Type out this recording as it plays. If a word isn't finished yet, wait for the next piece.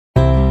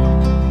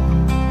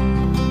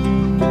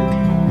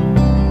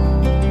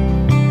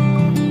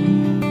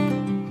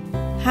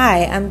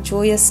Hi, I'm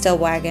Julia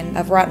Stillwagon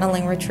of Ratna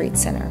Ling Retreat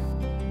Center.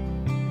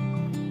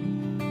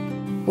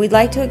 We'd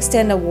like to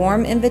extend a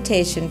warm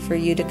invitation for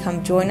you to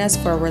come join us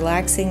for a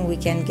relaxing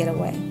weekend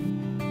getaway.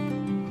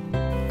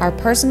 Our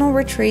personal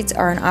retreats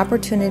are an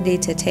opportunity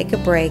to take a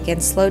break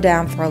and slow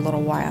down for a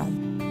little while.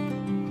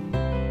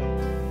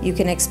 You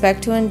can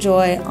expect to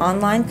enjoy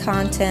online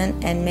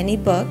content and many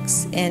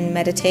books in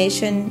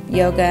meditation,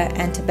 yoga,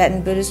 and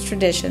Tibetan Buddhist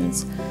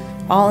traditions,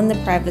 all in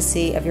the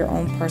privacy of your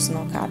own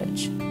personal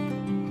cottage.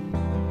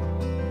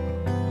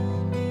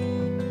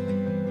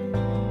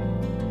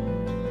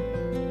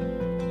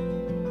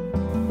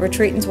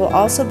 Retreatants will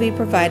also be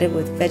provided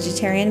with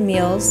vegetarian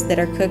meals that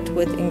are cooked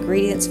with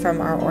ingredients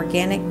from our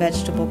organic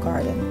vegetable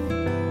garden.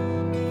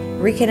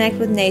 Reconnect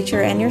with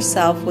nature and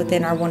yourself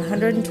within our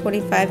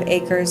 125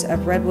 acres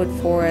of redwood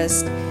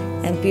forest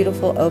and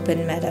beautiful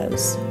open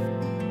meadows.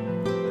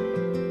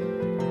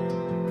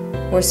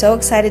 We're so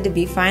excited to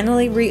be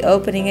finally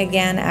reopening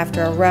again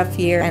after a rough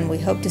year, and we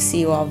hope to see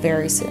you all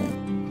very soon.